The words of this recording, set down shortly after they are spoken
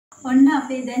ඔන්න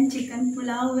අපේ දැන් chicken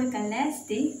pulao එක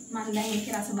ලෑස්ති. මම දැන්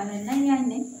ඒකේ රස බලන්න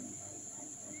යන්නේ.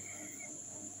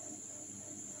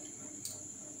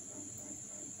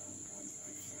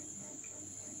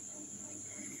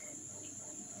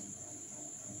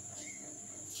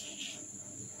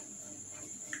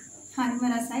 හරිම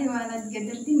රසයි. ඔයාලත්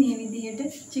ගෙදරදී මේ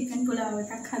විදිහට chicken pulao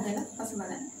එකක් හදලා රස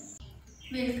බලන්න.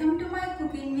 Welcome to my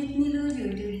cooking with Nilu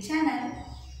YouTube channel.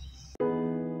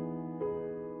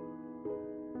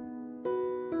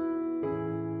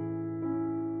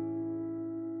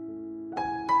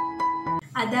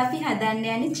 අද අපි හදන්න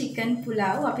යන්නේ chicken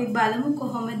pulao. අපි බලමු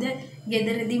කොහොමද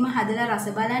ගෙදරදීම හදලා රස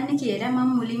බලන්න කියලා.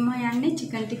 මම මුලින්ම යන්නේ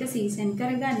chicken ටික සීසන්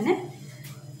කරගන්න.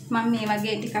 මම මේ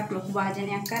වගේ ටිකක් ලොකු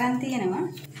වාජනයක් අරන් තියෙනවා.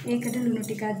 ඒකට ලුණු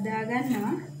ටිකක්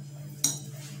දාගන්නවා.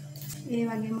 ඒ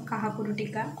වගේම කහ කුරු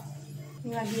ටිකක්,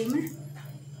 ඒ වගේම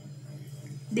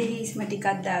දෙහිස්ම ටිකක්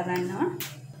දාගන්නවා.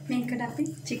 මේකට අපි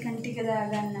chicken ටික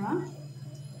දාගන්නවා.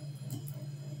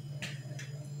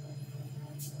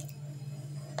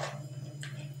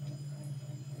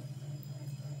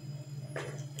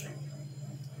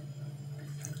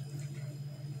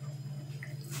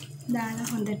 දාලා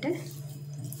හොඳට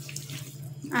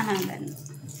අනගන්න.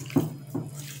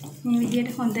 මේ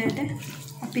විදිහට හොඳට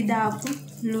අපි දාපු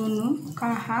ලුණු,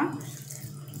 කහ,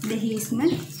 දෙහිස්ම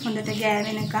හොඳට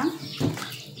ගෑවෙනකම්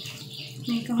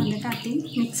මේක හොඳට අපි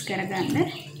මික්ස් කරගන්න.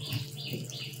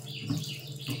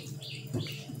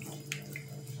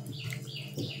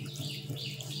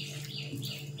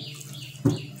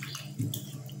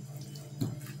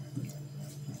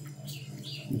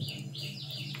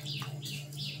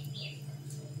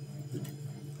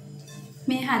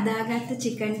 මේ හදාගත්ත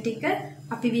chicken ටික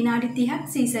අපි විනාඩි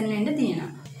 30ක් සීසන් වෙන්න තියෙනවා.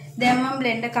 දැන් මම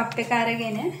බ්ලෙන්ඩර් කප් එක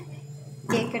අරගෙන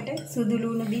ඒකට සුදු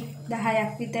ලුණු බිත්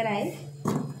 10ක් විතරයි.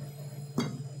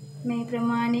 මේ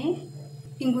ප්‍රමාණයේ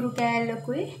ඉඟුරු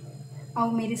කෑල්ලකුයි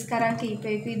අවු මිරිස් කරන්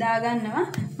කීපයකුයි දාගන්නවා.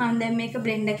 මම දැන් මේක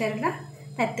බ්ලෙන්ඩර් කරලා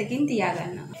පැත්තකින්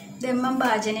තියාගන්නවා. දැන් මම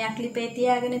භාජනයක් ලිපේ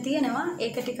තියාගෙන තියෙනවා.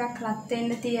 ඒක ටිකක් රත්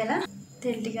වෙන්න තියලා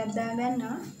තෙල් ටිකක්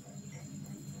දාගන්නවා.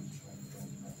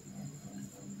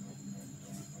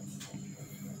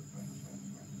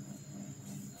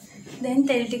 දැන්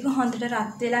තෙල් ටික හොඳට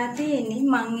රත් වෙලා තියෙන්නේ.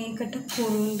 මම ඒකට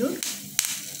කුරුඳු,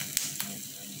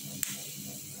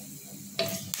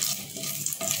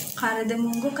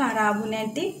 කරදමුංගු, කරාබු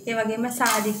නැටි, ඒ වගේම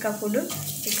සාදික කුඩු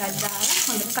ටිකක් දාලා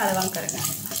හොඳට කලවම් කරගන්නවා.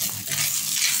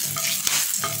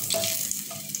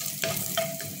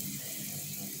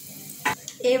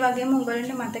 ඒ වගේම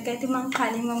උඹලන්ට මතක ඇති මම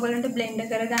කලින් උඹලන්ට බ්ලෙන්ඩර්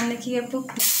කරගන්න කියපු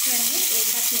මිශ්‍රණය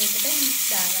ඒකත් මේකට මික්ස්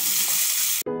දාගන්න.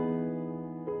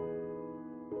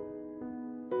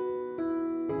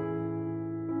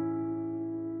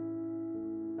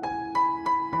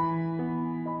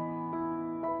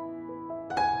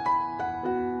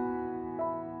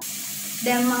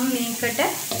 දැන් මම මේකට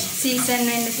සීසන්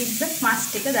වෙන්න තිබ්බ මස්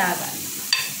ටික දාගන්නවා.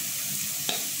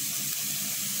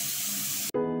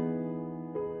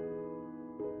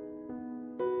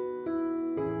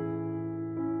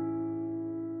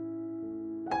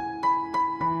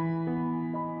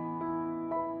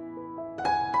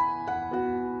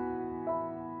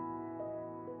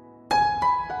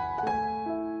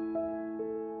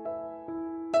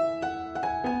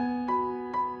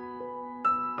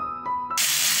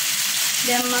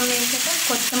 දැන් මම මේකට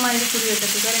කොත්තමල්ලි කුඩු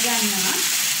එකතු කරගන්නවා.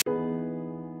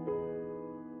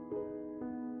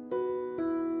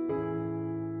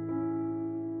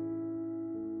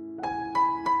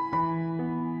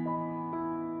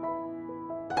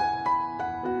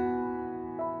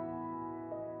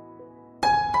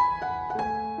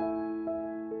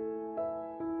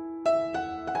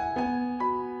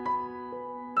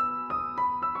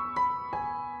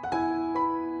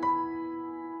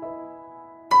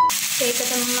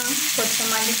 ඒකට මම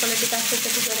කොත්තමල්ලි පොළ ටිකක්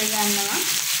එකතු කරගන්නවා.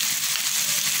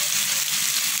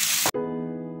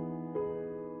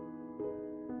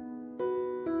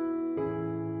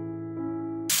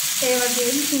 ඒ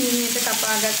වගේම සීනියට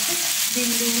කපාගත්ත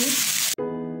බිලුණු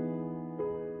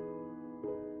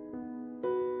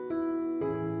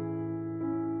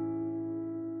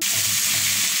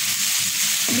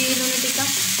ටිකක්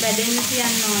වැඩෙන්න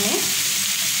තියන්න ඕනේ.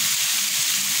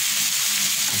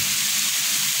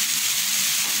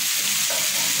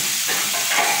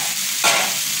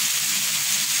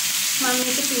 මම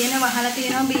මේක තියෙන වහලා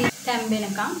තියෙනවා බී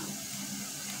තැම්බෙනකම්.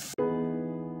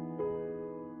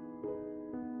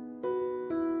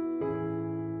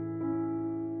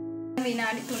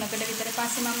 විනාඩි 3කට විතර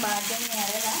පස්සේ මම භාජනය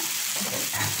ඇරලා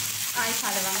ආයි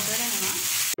කලවම් කරනවා.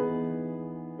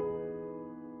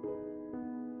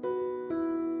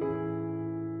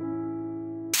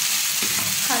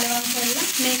 කලවම් කරලා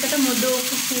මේකට මුඩු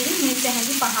උපුසිරි මේ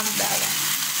තැනදි 5ක් දාගන්න.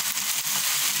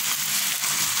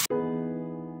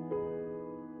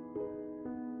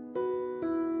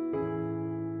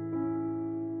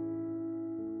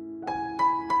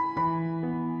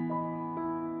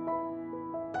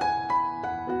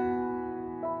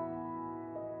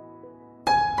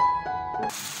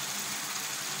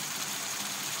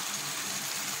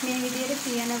 මේ විදිහට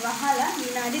තියන වහලා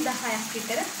විනාඩි 10ක්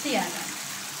විතර තියාගන්න.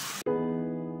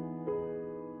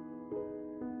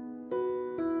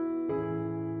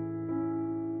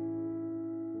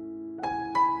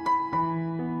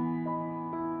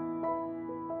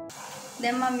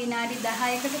 දැන් මම විනාඩි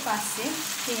 10කට පස්සේ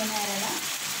තියන ඇරලා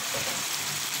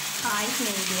ආයිත්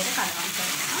මේ විදිහට කලවම්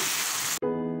කරනවා.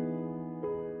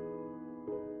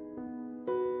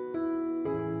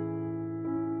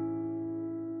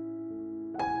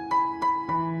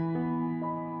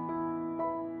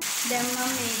 දැන්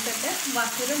මම මේකට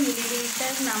වතුර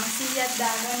මිලිලීටර් 900ක්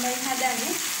දාගන්නයි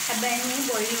හදන්නේ. හැබැයි මේ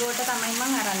බොයිල් වෝටර් තමයි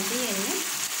මම අරන් තියෙන්නේ.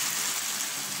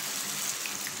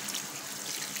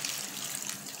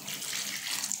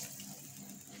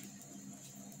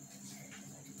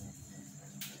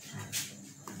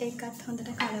 ඒකත් හොඳට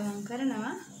කලවම්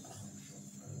කරනවා.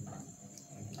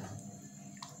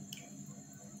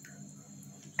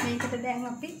 මේකට දැන්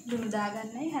අපි ලුණු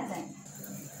දාගන්නයි හදන්නේ.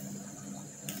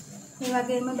 ඒ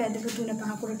වගේම බැදපු තුන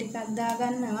පහකුරු ටිකක්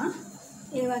දාගන්නවා.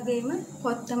 ඒ වගේම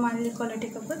කොත්තමල්ලි කොළ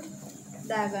ටිකකුත්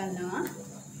දාගන්නවා.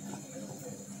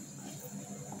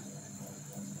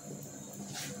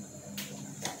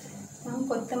 මම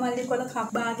කොත්තමල්ලි කොළ කප්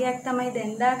භාගයක් තමයි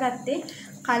දැන් දාගත්තේ.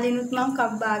 කලිනුත් මම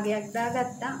කප් භාගයක්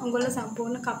දාගත්තා. උගල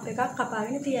සම්පූර්ණ කප් එකක්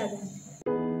කපාගෙන තියාගන්න.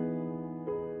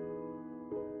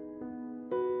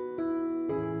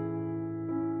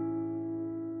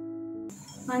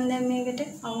 මම දැන් මේකට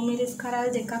අවු මිරිස් කරල්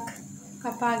දෙකක්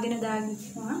කපාගෙන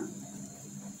දාගන්නවා.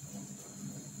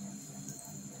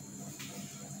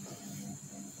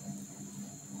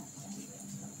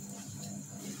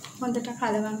 හොඳට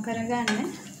කලවම්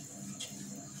කරගන්න.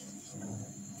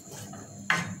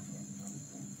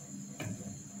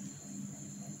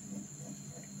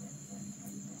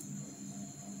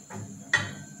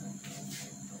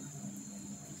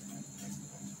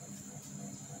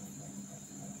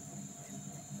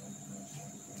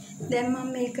 දැන් මම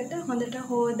මේකට හොඳට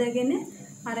හොදගෙන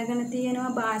අරගෙන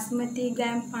තියෙනවා බාස්මති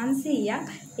ග්‍රෑම් 500ක්.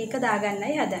 ඒක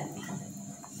දාගන්නයි හදන්නේ.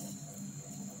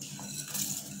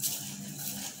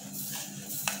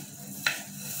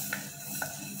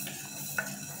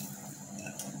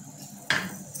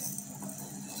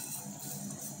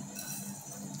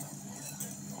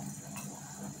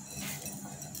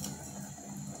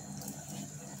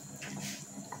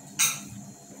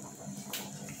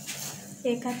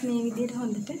 ඒකත් මේ විදිහට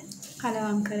හොඳට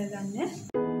කලවම් කරගන්න.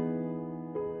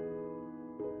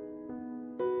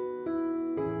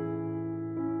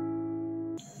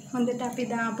 හොඳට අපි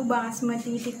දාපු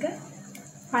බාස්මති ටික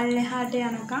පල්ලෙහාට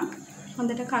යනකම්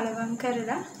හොඳට කලවම්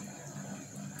කරලා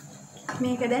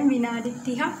මේක දැන් විනාඩි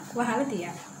 30ක් වහලා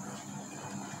තියන්න.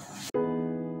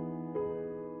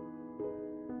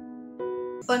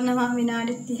 ඔන්න මම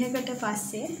විනාඩි 30කට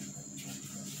පස්සේ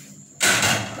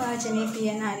වාජනේ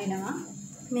පියන හරිනවා.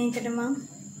 මේකට මම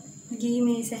ගී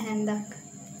මේස හැන්දක්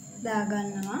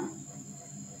දාගන්නවා.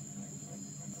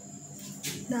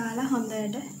 දාලා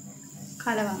හොඳට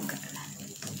කලවම් කරලා.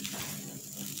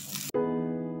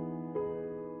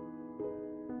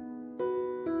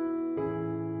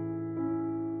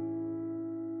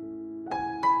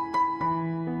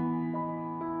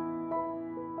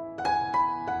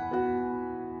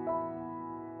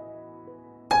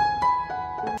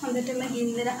 හොඳටම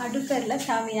ගින්දර අඩු කරලා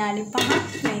තව විනාඩි 5ක්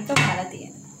මේක වහලා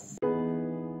තියන්න.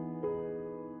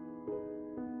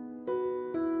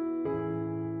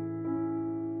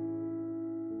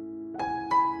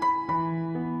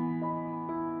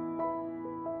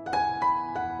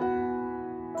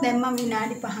 දැන් මම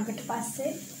විනාඩි 5කට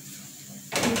පස්සේ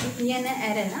මේක පියන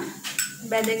ඇරලා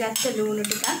බැදගත්ත ලුණු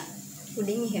ටික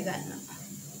උඩින් ඉහ ගන්නවා.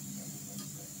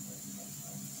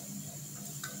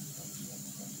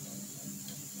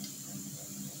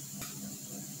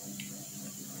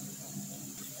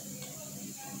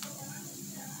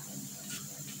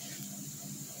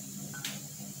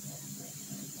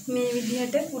 මේ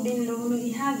විදිහට උඩින් ලුණු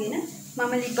ඉහාගෙන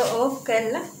මම ලිප ඕෆ්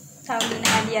කරලා තව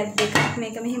විනාඩියක් දෙකක්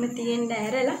මේක මෙහෙම තියෙන්න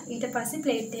ඇරලා ඊට පස්සේ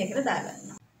ප්ලේට් එකකට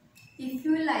දාගන්නවා. If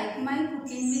you like my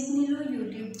Cooking with Nilu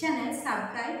YouTube channel,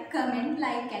 subscribe, comment,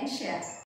 like and share.